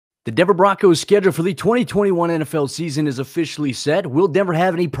The Denver Broncos schedule for the 2021 NFL season is officially set. Will Denver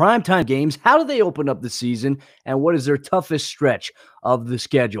have any primetime games? How do they open up the season? And what is their toughest stretch of the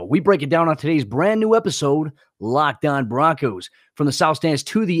schedule? We break it down on today's brand new episode, Locked On Broncos. From the South Stands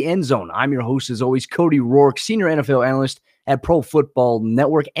to the end zone, I'm your host, as always, Cody Roark, senior NFL analyst at Pro Football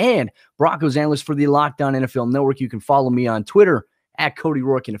Network and Broncos analyst for the Locked On NFL Network. You can follow me on Twitter at Cody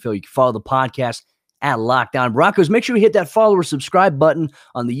Roark NFL. You can follow the podcast at Locked On Broncos. Make sure you hit that follow or subscribe button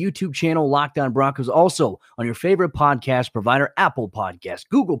on the YouTube channel, Locked On Broncos. Also on your favorite podcast provider, Apple Podcasts,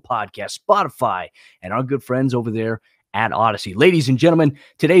 Google Podcasts, Spotify, and our good friends over there at Odyssey. Ladies and gentlemen,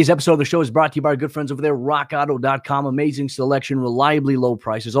 today's episode of the show is brought to you by our good friends over there, rockauto.com. Amazing selection, reliably low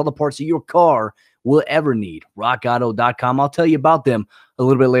prices, all the parts that your car will ever need. rockauto.com. I'll tell you about them a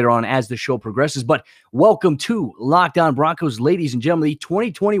little bit later on as the show progresses. But welcome to Locked On Broncos. Ladies and gentlemen, the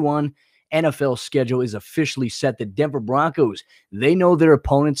 2021 NFL schedule is officially set. The Denver Broncos, they know their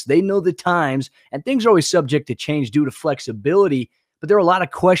opponents, they know the times, and things are always subject to change due to flexibility, but there are a lot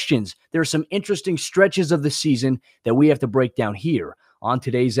of questions. There are some interesting stretches of the season that we have to break down here on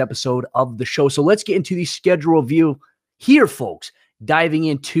today's episode of the show. So let's get into the schedule review here, folks, diving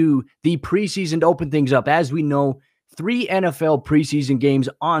into the preseason to open things up. As we know, 3 NFL preseason games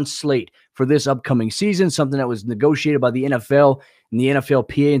on slate for this upcoming season, something that was negotiated by the NFL and the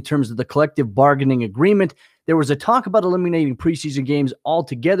NFLPA in terms of the collective bargaining agreement. There was a talk about eliminating preseason games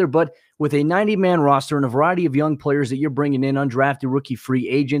altogether, but with a 90-man roster and a variety of young players that you're bringing in, undrafted rookie free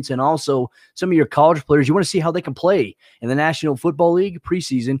agents, and also some of your college players, you want to see how they can play in the National Football League.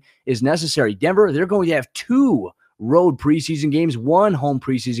 Preseason is necessary. Denver, they're going to have 2 road preseason games, 1 home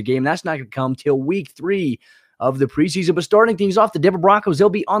preseason game. That's not going to come till week 3 of the preseason. But starting things off, the Denver Broncos, they'll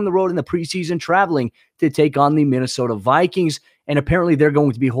be on the road in the preseason traveling to take on the Minnesota Vikings. And apparently they're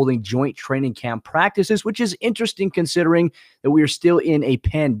going to be holding joint training camp practices, which is interesting considering that we are still in a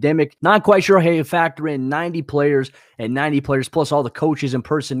pandemic. Not quite sure how you factor in 90 players and 90 players plus all the coaches and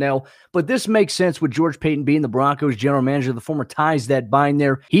personnel. But this makes sense with George Paton being the Broncos general manager, the former ties that bind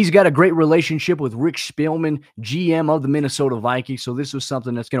there. He's got a great relationship with Rick Spielman, GM of the Minnesota Vikings. So this was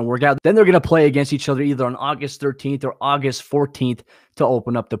something that's going to work out. Then they're going to play against each other either on August 13th or August 14th to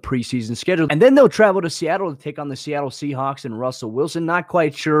open up the preseason schedule. And then they'll travel to Seattle to take on the Seattle Seahawks and Russell Wilson. Not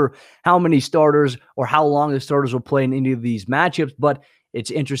quite sure how many starters or how long the starters will play in any of these matchups, but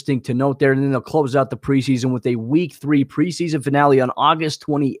it's interesting to note there. And then they'll close out the preseason with a week 3 preseason finale on August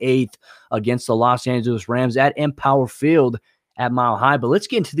 28th against the Los Angeles Rams at Empower Field at Mile High. But let's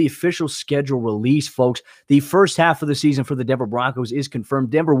get into the official schedule release, folks. The first half of the season for the Denver Broncos is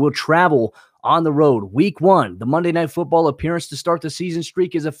confirmed. Denver will travel on the road. Week 1, the Monday Night Football appearance to start the season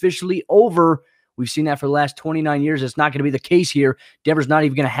streak is officially over. We've seen that for the last 29 years. It's not going to be the case here. Denver's not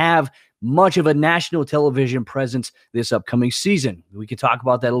even going to have much of a national television presence this upcoming season. We can talk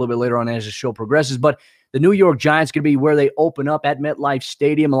about that a little bit later on as the show progresses, but the New York Giants going to be where they open up at MetLife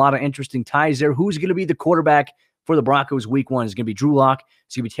Stadium. A lot of interesting ties there. Who's going to be the quarterback for the Broncos week 1? Is it going to be Drew Lock?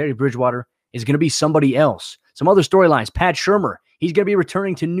 Is it going to be Terry Bridgewater? Is it going to be somebody else? Some other storylines. Pat Shurmur. He's going to be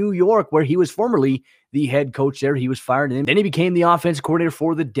returning to New York, where he was formerly the head coach there. He was fired, and then he became the offensive coordinator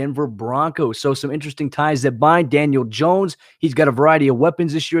for the Denver Broncos. So some interesting ties that bind. Daniel Jones, he's got a variety of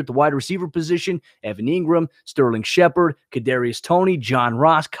weapons this year at the wide receiver position. Evan Ingram, Sterling Shepard, Kadarius Toney, John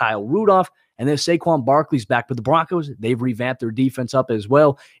Ross, Kyle Rudolph, and then Saquon Barkley's back. But the Broncos, they've revamped their defense up as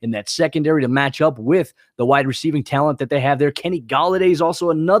well in that secondary to match up with the wide receiving talent that they have there. Kenny Golladay is also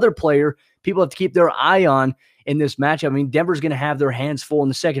another player people have to keep their eye on in this matchup. I mean, Denver's going to have their hands full in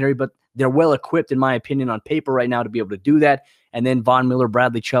the secondary, but they're well equipped, in my opinion, on paper right now to be able to do that. And then Von Miller,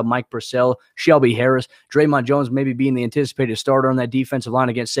 Bradley Chubb, Mike Purcell, Shelby Harris, Draymond Jones maybe being the anticipated starter on that defensive line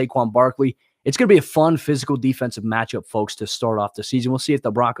against Saquon Barkley. It's going to be a fun physical defensive matchup, folks, to start off the season. We'll see if the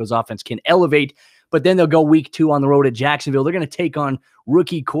Broncos offense can elevate, but then they'll go week 2 on the road at Jacksonville. They're going to take on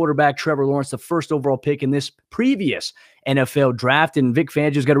rookie quarterback Trevor Lawrence, the first overall pick in this previous NFL draft. And Vic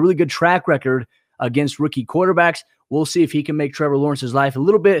Fangio's got a really good track record against rookie quarterbacks. We'll see if he can make Trevor Lawrence's life a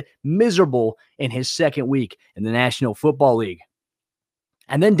little bit miserable in his second week in the National Football League.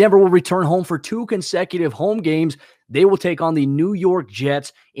 And then Denver will return home for 2 consecutive home games. They will take on the New York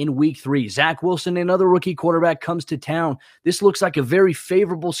Jets in week 3. Zach Wilson, another rookie quarterback, comes to town. This looks like a very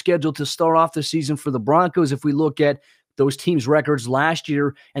favorable schedule to start off the season for the Broncos if we look at those teams' records last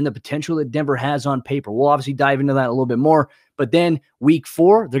year and the potential that Denver has on paper. We'll obviously dive into that a little bit more. But then week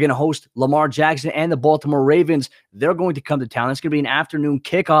 4, they're going to host Lamar Jackson and the Baltimore Ravens. They're going to come to town. It's going to be an afternoon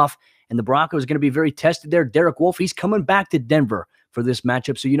kickoff, and the Broncos are going to be very tested there. Derek Wolfe, he's coming back to Denver for this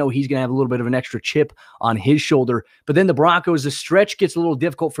matchup. So, he's going to have a little bit of an extra chip on his shoulder. But then the Broncos, the stretch gets a little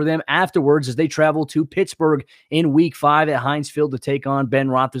difficult for them afterwards as they travel to Pittsburgh in week 5 at Heinz Field to take on Ben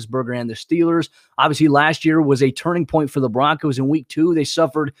Roethlisberger and the Steelers. Obviously, last year was a turning point for the Broncos. In week 2, they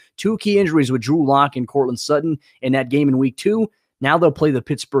suffered 2 key injuries with Drew Lock and Cortland Sutton in that game in week 2. Now they'll play the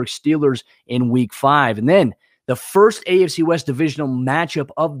Pittsburgh Steelers in week 5. And then the first AFC West divisional matchup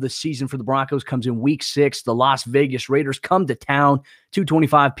of the season for the Broncos comes in week 6. The Las Vegas Raiders come to town,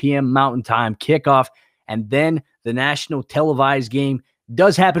 2:25 p.m. Mountain Time kickoff. And then the national televised game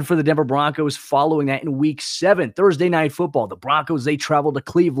does happen for the Denver Broncos following that in week 7, Thursday Night Football. The Broncos, they travel to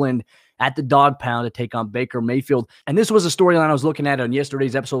Cleveland at the Dog Pound to take on Baker Mayfield. And this was a storyline I was looking at on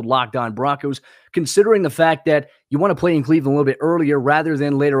yesterday's episode, Locked On Broncos, considering the fact that you want to play in Cleveland a little bit earlier rather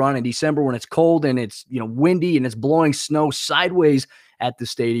than later on in December when it's cold and it's windy and it's blowing snow sideways at the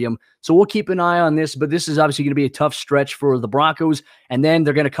stadium. So we'll keep an eye on this, but this is obviously going to be a tough stretch for the Broncos. And then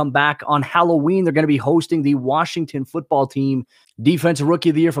they're going to come back on Halloween. They're going to be hosting the Washington football team. Defensive Rookie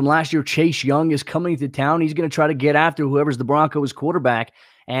of the Year from last year, Chase Young, is coming to town. He's going to try to get after whoever's the Broncos quarterback.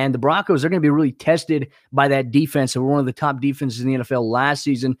 And the Broncos, they're going to be really tested by that defense. They were one of the top defenses in the NFL last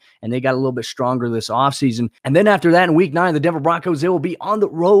season, and they got a little bit stronger this offseason. And then after that, in week 9, the Denver Broncos, they will be on the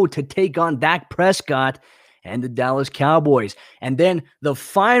road to take on Dak Prescott and the Dallas Cowboys. And then the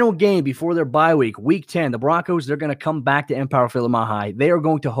final game before their bye week, week 10, the Broncos, they're going to come back to Empire Field at Mile High. They are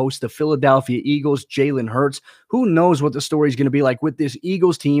going to host the Philadelphia Eagles, Jalen Hurts. Who knows what the story is going to be like with this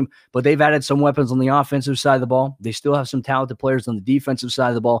Eagles team, but they've added some weapons on the offensive side of the ball. They still have some talented players on the defensive side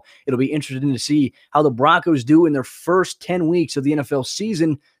of the ball. It'll be interesting to see how the Broncos do in their first 10 weeks of the NFL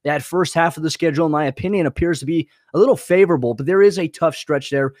season. That first half of the schedule, in my opinion, appears to be a little favorable, but there is a tough stretch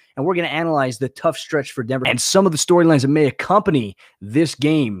there, and we're going to analyze the tough stretch for Denver and some of the storylines that may accompany this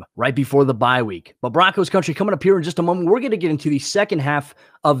game right before the bye week. But Broncos country, coming up here in just a moment, we're going to get into the second half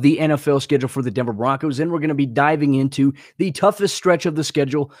of the NFL schedule for the Denver Broncos, and we're going to be diving into the toughest stretch of the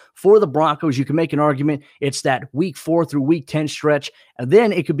schedule for the Broncos. You can make an argument it's that week 4 through week 10 stretch, and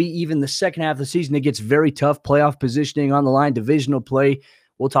then it could be even the second half of the season. It gets very tough, playoff positioning on the line, divisional play.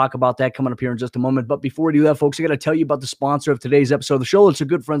 We'll talk about that coming up here in just a moment. But before we do that, folks, I got to tell you about the sponsor of today's episode of the show. It's the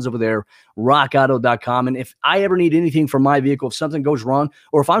good friends over there, rockauto.com. And if I ever need anything for my vehicle, if something goes wrong,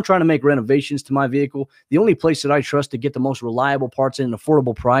 or if I'm trying to make renovations to my vehicle, the only place that I trust to get the most reliable parts at an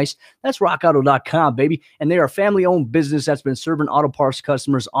affordable price, that's rockauto.com, baby. And they are a family-owned business that's been serving auto parts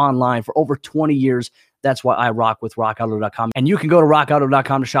customers online for over 20 years. That's why I rock with rockauto.com. And you can go to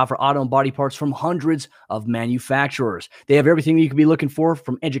rockauto.com to shop for auto and body parts from hundreds of manufacturers. They have everything you could be looking for,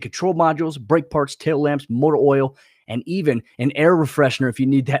 from engine control modules, brake parts, tail lamps, motor oil, and even an air refreshener if you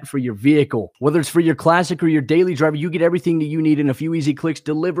need that for your vehicle. Whether it's for your classic or your daily driver, you get everything that you need in a few easy clicks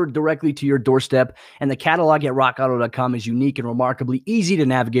delivered directly to your doorstep. And the catalog at rockauto.com is unique and remarkably easy to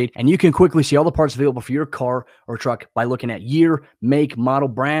navigate. And you can quickly see all the parts available for your car or truck by looking at year, make, model,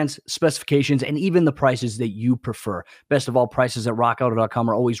 brands, specifications, and even the prices that you prefer. Best of all, prices at rockauto.com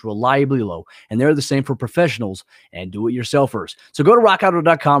are always reliably low, and they're the same for professionals and do-it-yourselfers. So go to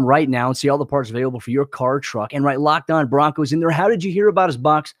rockauto.com right now and see all the parts available for your car or truck, and write Locked On Broncos in there "How did you hear about us"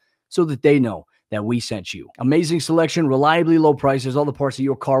 box so that they know that we sent you. Amazing selection, reliably low prices, all the parts that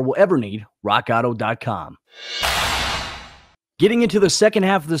your car will ever need. rockauto.com. Getting into the second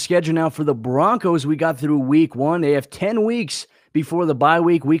half of the schedule now for the Broncos. We got through week 1. They have 10 weeks before the bye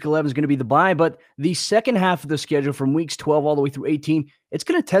week. Week 11 is going to be the bye, but the second half of the schedule from weeks 12 all the way through 18, it's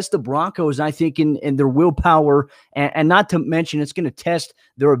going to test the Broncos, I think, in their willpower, and not to mention it's going to test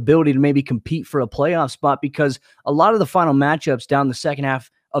their ability to maybe compete for a playoff spot, because a lot of the final matchups down the second half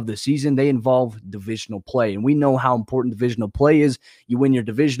of the season, they involve divisional play. And we know how important divisional play is. You win your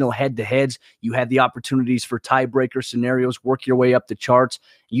divisional head-to-heads. You have the opportunities for tiebreaker scenarios, work your way up the charts.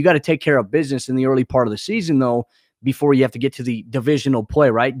 You got to take care of business in the early part of the season, though, before you have to get to the divisional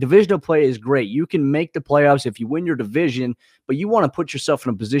play, right? Divisional play is great. You can make the playoffs if you win your division, but you want to put yourself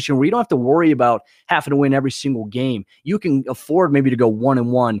in a position where you don't have to worry about having to win every single game. You can afford maybe to go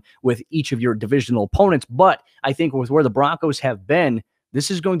 1-1 with each of your divisional opponents. But I think with where the Broncos have been, this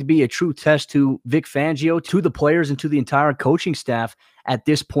is going to be a true test to Vic Fangio, to the players, and to the entire coaching staff at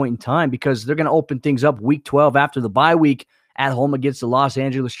this point in time, because they're going to open things up week 12 after the bye week at home against the Los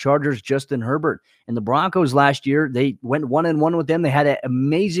Angeles Chargers, Justin Herbert. And the Broncos last year, they went 1-1 with them. They had an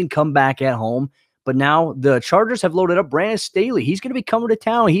amazing comeback at home. But now the Chargers have loaded up Brandon Staley. He's going to be coming to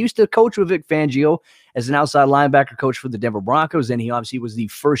town. He used to coach with Vic Fangio as an outside linebacker coach for the Denver Broncos. Then he obviously was the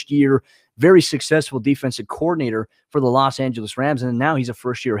first-year, very successful defensive coordinator for the Los Angeles Rams. And now he's a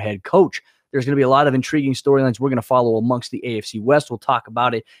first-year head coach. There's going to be a lot of intriguing storylines we're going to follow amongst the AFC West. We'll talk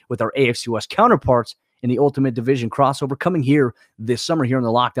about it with our AFC West counterparts in the Ultimate Division crossover coming here this summer here on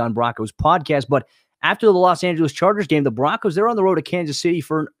the Locked On Broncos podcast. But after the Los Angeles Chargers game, the Broncos, they're on the road to Kansas City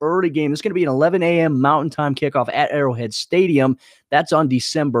for an early game. It's going to be an 11 a.m. Mountain Time kickoff at Arrowhead Stadium. That's on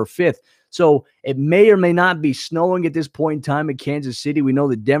December 5th. So it may or may not be snowing at this point in time in Kansas City. We know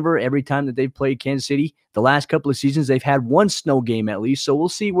that Denver, every time that they've played Kansas City, the last couple of seasons, they've had one snow game at least. So we'll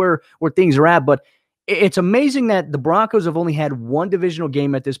see where things are at. But it's amazing that the Broncos have only had one divisional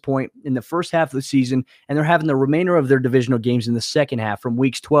game at this point in the first half of the season, and they're having the remainder of their divisional games in the second half from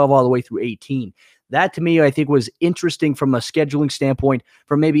weeks 12 all the way through 18. That, to me, I think was interesting from a scheduling standpoint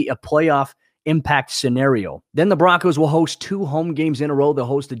for maybe a playoff impact scenario. Then the Broncos will host 2 home games in a row. They'll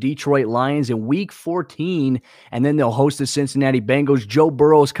host the Detroit Lions in week 14, and then they'll host the Cincinnati Bengals. Joe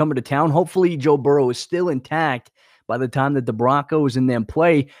Burrow is coming to town. Hopefully, Joe Burrow is still intact by the time that the Broncos and them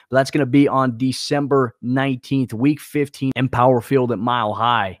play. But that's going to be on December 19th, week 15, in Power Field at Mile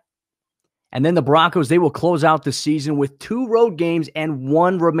High. And then the Broncos, they will close out the season with 2 road games and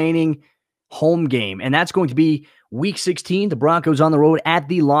 1 remaining home game. And that's going to be week 16, the Broncos on the road at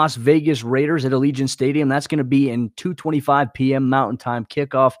the Las Vegas Raiders at Allegiant Stadium. That's going to be in 2:25 p.m. Mountain Time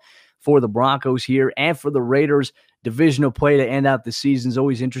kickoff for the Broncos here. And for the Raiders, divisional play to end out the season is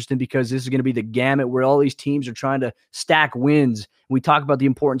always interesting because this is going to be the gamut where all these teams are trying to stack wins. We talk about the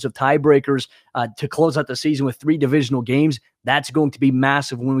importance of tiebreakers to close out the season with 3 divisional games. That's going to be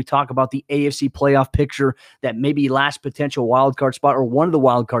massive when we talk about the AFC playoff picture, that maybe last potential wildcard spot or one of the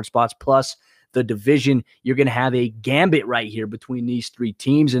wildcard spots plus the division. You're going to have a gambit right here between these 3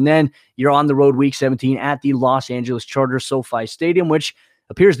 teams. And then you're on the road week 17 at the Los Angeles Chargers SoFi Stadium, which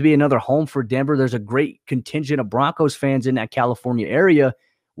appears to be another home for Denver. There's a great contingent of Broncos fans in that California area.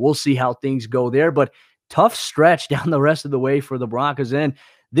 We'll see how things go there, but tough stretch down the rest of the way for the Broncos. And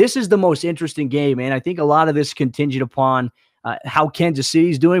this is the most interesting game, man. I think a lot of this contingent upon how Kansas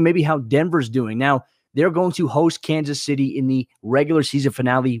City's doing, maybe how Denver's doing. Now, they're going to host Kansas City in the regular season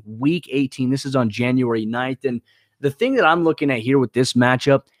finale, week 18. This is on January 9th. And the thing that I'm looking at here with this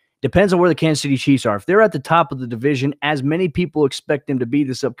matchup depends on where the Kansas City Chiefs are. If they're at the top of the division, as many people expect them to be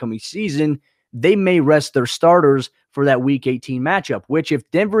this upcoming season, they may rest their starters for that week 18 matchup, which if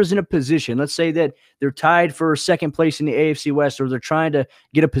Denver is in a position, let's say that they're tied for second place in the AFC West, or they're trying to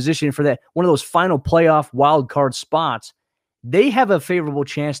get a position for that one of those final playoff wild card spots, they have a favorable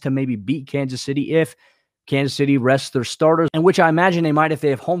chance to maybe beat Kansas City if Kansas City rests their starters, and which I imagine they might if they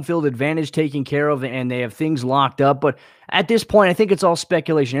have home field advantage taken care of and they have things locked up. But at this point, I think it's all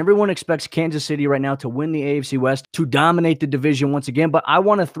speculation. Everyone expects Kansas City right now to win the AFC West, to dominate the division once again. But I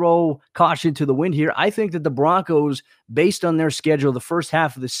want to throw caution to the wind here. I think that the Broncos, based on their schedule, the first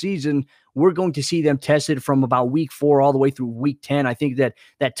half of the season, we're going to see them tested from about week 4 all the way through week 10. I think that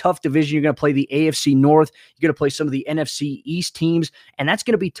tough division, you're going to play the AFC North, you're going to play some of the NFC East teams, and that's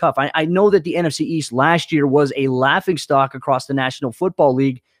going to be tough. I know that the NFC East last year was a laughingstock across the National Football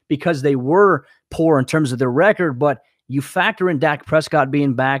League because they were poor in terms of their record, but you factor in Dak Prescott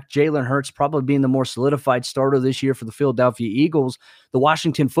being back, Jalen Hurts probably being the more solidified starter this year for the Philadelphia Eagles, the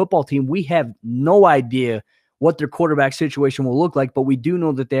Washington football team, we have no idea what their quarterback situation will look like, but we do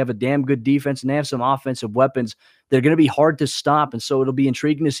know that they have a damn good defense and they have some offensive weapons. They're going to be hard to stop, and so it'll be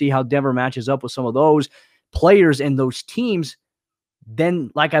intriguing to see how Denver matches up with some of those players and those teams.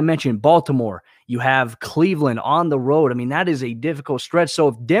 Then, like I mentioned, Baltimore, you have Cleveland on the road. I mean, that is a difficult stretch. So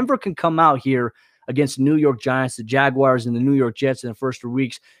if Denver can come out here against the New York Giants, the Jaguars, and the New York Jets in the first 3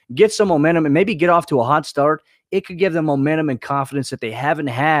 weeks, get some momentum and maybe get off to a hot start, it could give them momentum and confidence that they haven't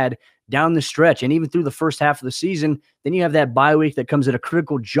had down the stretch and even through the first half of the season. Then you have that bye week that comes at a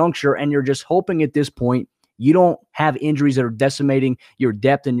critical juncture, and you're just hoping at this point you don't have injuries that are decimating your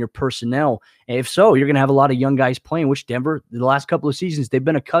depth and your personnel. And if so, you're going to have a lot of young guys playing, which Denver, the last couple of seasons, they've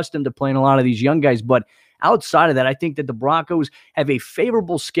been accustomed to playing a lot of these young guys. But outside of that, I think that the Broncos have a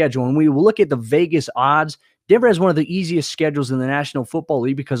favorable schedule. And when we look at the Vegas odds, Denver has one of the easiest schedules in the National Football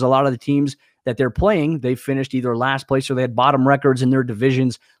League because a lot of the teams that they're playing, they finished either last place or they had bottom records in their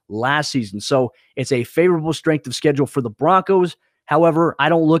divisions last season. So it's a favorable strength of schedule for the Broncos. However, I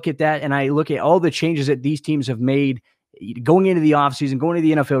don't look at that, and I look at all the changes that these teams have made going into the offseason, going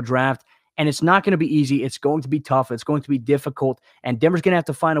into the NFL draft, and it's not going to be easy. It's going to be tough. It's going to be difficult, and Denver's going to have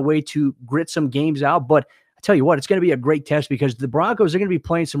to find a way to grit some games out. But I tell you what, it's going to be a great test because the Broncos are going to be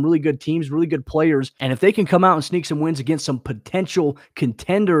playing some really good teams, really good players, and if they can come out and sneak some wins against some potential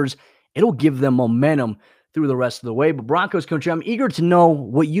contenders, it'll give them momentum through the rest of the way. But Broncos coach, I'm eager to know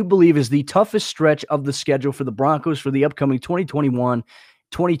what you believe is the toughest stretch of the schedule for the Broncos for the upcoming 2021-2022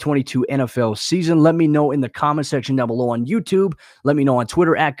 NFL season. Let me know in the comment section down below on YouTube. Let me know on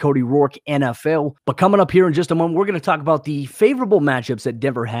Twitter at Cody Roark NFL. But coming up here in just a moment, we're going to talk about the favorable matchups that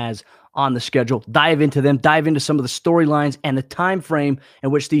Denver has on the schedule, dive into them, dive into some of the storylines and the time frame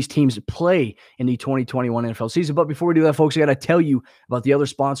in which these teams play in the 2021 NFL season. But before we do that, folks, I got to tell you about the other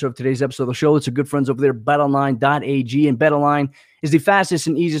sponsor of today's episode of the show. It's our good friends over there, BetOnline.ag. And BetOnline is the fastest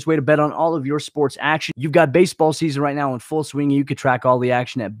and easiest way to bet on all of your sports action. You've got baseball season right now in full swing, and you can track all the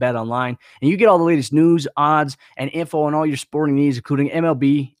action at BetOnline. And you get all the latest news, odds, and info on all your sporting needs, including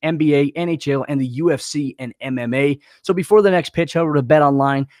MLB, NBA, NHL, and the UFC and MMA. So before the next pitch, head over to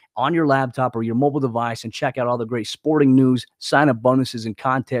BetOnline on your laptop or your mobile device and check out all the great sporting news, sign-up bonuses, and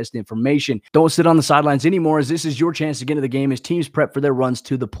contest information. Don't sit on the sidelines anymore, as this is your chance to get into the game as teams prep for their runs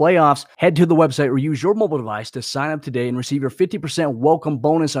to the playoffs. Head to the website or use your mobile device to sign up today and receive your 50% welcome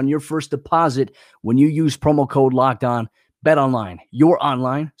bonus on your first deposit when you use promo code LOCKEDON. BetOnline, your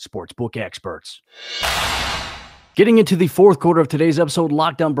online sportsbook experts. Getting into the fourth quarter of today's episode,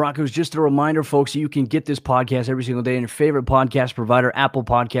 Locked On Broncos. Just a reminder, folks, you can get this podcast every single day in your favorite podcast provider, Apple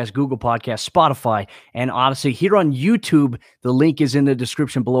Podcasts, Google Podcasts, Spotify, and Odyssey. Here on YouTube, the link is in the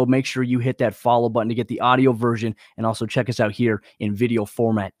description below. Make sure you hit that follow button to get the audio version, and also check us out here in video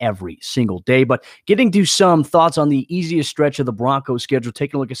format every single day. But getting to some thoughts on the easiest stretch of the Broncos schedule,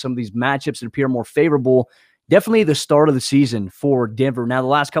 taking a look at some of these matchups that appear more favorable. Definitely the start of the season for Denver. Now, the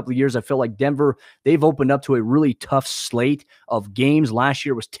last couple of years, I feel like Denver, they've opened up to a really tough slate of games. Last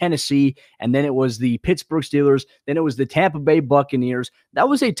year was Tennessee, and then it was the Pittsburgh Steelers, then it was the Tampa Bay Buccaneers. That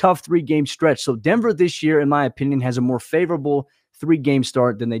was a tough three-game stretch. So Denver this year, in my opinion, has a more favorable three-game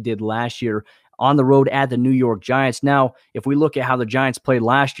start than they did last year on the road at the New York Giants. Now, if we look at how the Giants played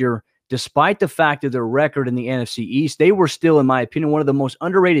last year, despite the fact of their record in the NFC East, they were still, in my opinion, one of the most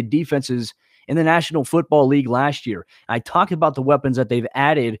underrated defenses in the National Football League last year. I talked about the weapons that they've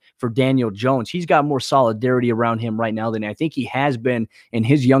added for Daniel Jones. He's got more solidarity around him right now than I think he has been in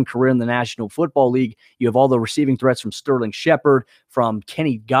his young career in the National Football League. You have all the receiving threats from Sterling Shepard, from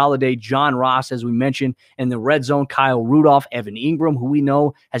Kenny Golladay, John Ross, as we mentioned, in the red zone, Kyle Rudolph, Evan Ingram, who we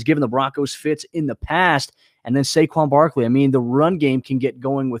know has given the Broncos fits in the past, and then Saquon Barkley. I mean, the run game can get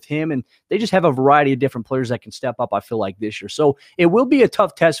going with him, and they just have a variety of different players that can step up, I feel like, this year. So it will be a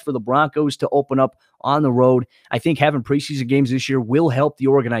tough test for the Broncos to open up on the road. I think having preseason games this year will help the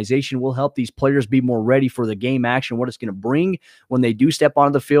organization, will help these players be more ready for the game action, what it's going to bring when they do step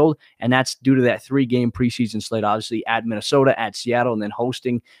onto the field, and that's due to that three-game preseason slate, obviously at Minnesota, at Seattle, and then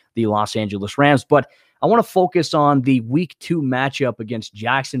hosting the Los Angeles Rams. But I want to focus on the Week 2 matchup against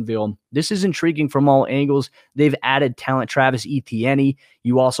Jacksonville. This is intriguing from all angles. They've added talent, Travis Etienne.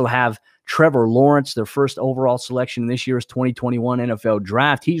 You also have Trevor Lawrence, their first overall selection in this year's 2021 NFL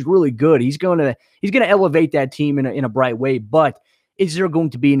Draft. He's really good. He's going to elevate that team in a bright way. But is there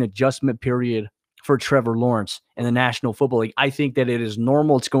going to be an adjustment period for Trevor Lawrence in the National Football League? I think that it is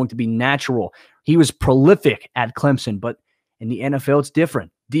normal. It's going to be natural. He was prolific at Clemson, but in the NFL, it's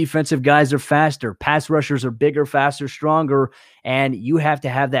different. Defensive guys are faster. Pass rushers are bigger, faster, stronger, and you have to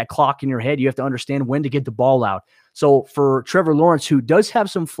have that clock in your head. You have to understand when to get the ball out. So for Trevor Lawrence, who does have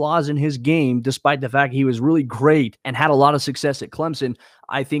some flaws in his game, despite the fact he was really great and had a lot of success at Clemson,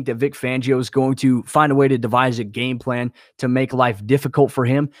 I think that Vic Fangio is going to find a way to devise a game plan to make life difficult for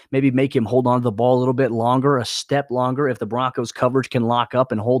him, maybe make him hold on to the ball a little bit longer, a step longer. If the Broncos coverage can lock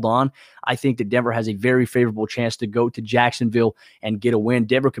up and hold on, I think that Denver has a very favorable chance to go to Jacksonville and get a win.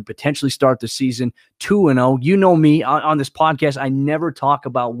 Denver could potentially start the season 2-0. You know me, on this podcast, I never talk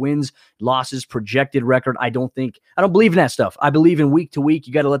about wins, losses, projected record. I don't believe in that stuff. I believe in week to week.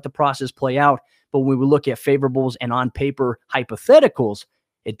 You got to let the process play out. But when we look at favorables and on paper hypotheticals,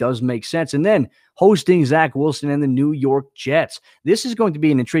 it does make sense. And then hosting Zach Wilson and the New York Jets. This is going to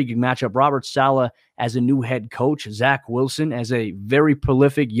be an intriguing matchup. Robert Saleh as a new head coach, Zach Wilson as a very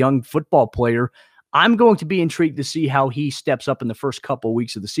prolific young football player. I'm going to be intrigued to see how he steps up in the first couple of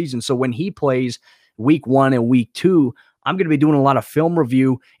weeks of the season. So when he plays week 1 and week 2, I'm going to be doing a lot of film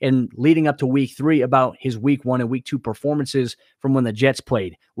review and leading up to week 3 about his week 1 and week 2 performances from when the Jets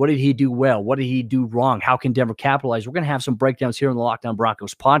played. What did he do well? What did he do wrong? How can Denver capitalize? We're going to have some breakdowns here on the Locked On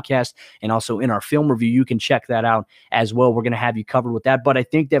Broncos podcast and also in our film review. You can check that out as well. We're going to have you covered with that. But I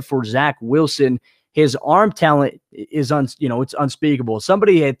think that for Zach Wilson, his arm talent is it's unspeakable.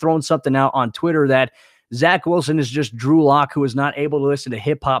 Somebody had thrown something out on Twitter that Zach Wilson is just Drew Lock, who was not able to listen to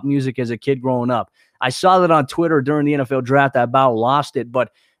hip-hop music as a kid growing up. I saw that on Twitter during the NFL draft. I about lost it,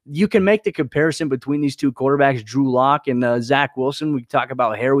 but you can make the comparison between these two quarterbacks, Drew Lock and Zach Wilson. We talk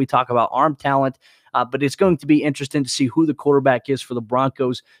about hair, we talk about arm talent, but it's going to be interesting to see who the quarterback is for the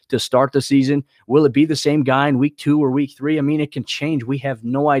Broncos to start the season. Will it be the same guy in week 2 or week 3? I mean, it can change. We have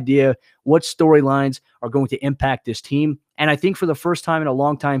no idea what storylines are going to impact this team. And I think for the first time in a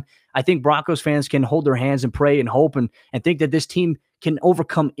long time, I think Broncos fans can hold their hands and pray and hope and think that this team can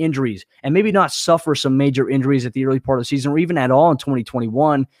overcome injuries and maybe not suffer some major injuries at the early part of the season or even at all in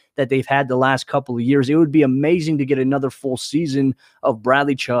 2021 that they've had the last couple of years. It would be amazing to get another full season of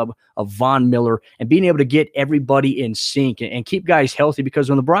Bradley Chubb, of Von Miller, and being able to get everybody in sync and keep guys healthy, because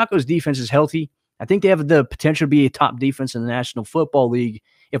when the Broncos defense is healthy, I think they have the potential to be a top defense in the National Football League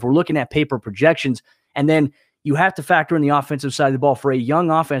if we're looking at paper projections. And then you have to factor in the offensive side of the ball. For a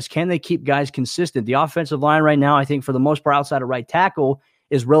young offense, can they keep guys consistent? The offensive line right now, I think for the most part outside of right tackle,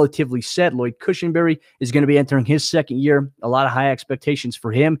 is relatively set. Lloyd Cushenberry is going to be entering his second year. A lot of high expectations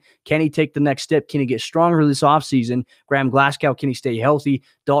for him. Can he take the next step? Can he get stronger this offseason? Graham Glasgow, can he stay healthy?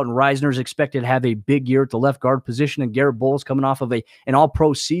 Dalton Reisner is expected to have a big year at the left guard position, and Garrett Bowles coming off of an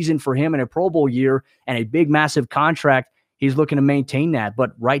all-pro season for him and a Pro Bowl year and a big, massive contract. He's looking to maintain that.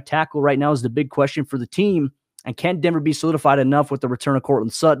 But right tackle right now is the big question for the team. And can Denver be solidified enough with the return of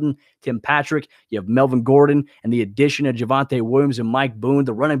Cortland Sutton, Tim Patrick? You have Melvin Gordon and the addition of Javonte Williams and Mike Boone.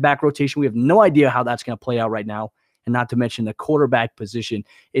 The running back rotation, we have no idea how that's going to play out right now. And not to mention the quarterback position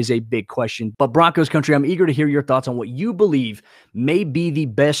is a big question. But Broncos country, I'm eager to hear your thoughts on what you believe may be the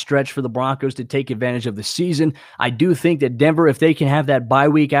best stretch for the Broncos to take advantage of the season. I do think that Denver, if they can have that bye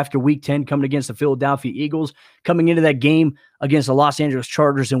week after week 10 coming against the Philadelphia Eagles, coming into that game against the Los Angeles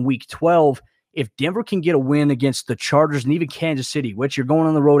Chargers in week 12, if Denver can get a win against the Chargers and even Kansas City, which you're going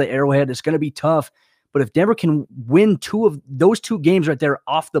on the road at Arrowhead, it's going to be tough. But if Denver can win two of those two games right there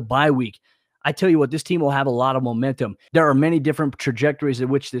off the bye week, I tell you what, this team will have a lot of momentum. There are many different trajectories in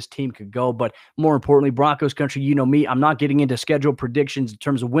which this team could go, but more importantly, Broncos country, you know me, I'm not getting into schedule predictions in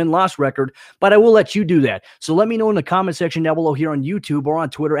terms of win-loss record, but I will let you do that. So let me know in the comment section down below here on YouTube or on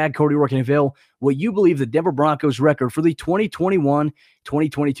Twitter at Cody Roark NFL what you believe the Denver Broncos record for the 2021-2022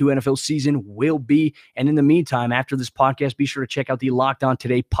 NFL season will be. And in the meantime, after this podcast, be sure to check out the Locked On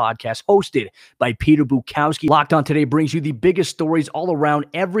Today podcast hosted by Peter Bukowski. Locked On Today brings you the biggest stories all around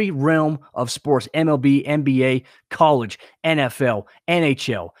every realm of sports: MLB, NBA, college, NFL,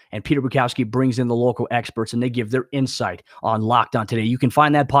 NHL. And Peter Bukowski brings in the local experts and they give their insight on Locked On Today. You can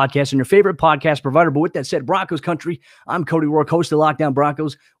find that podcast in your favorite podcast provider. But with that said, Broncos country, I'm Cody Roark, host of Locked On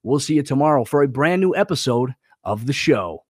Broncos. We'll see you tomorrow for a brand new episode of the show.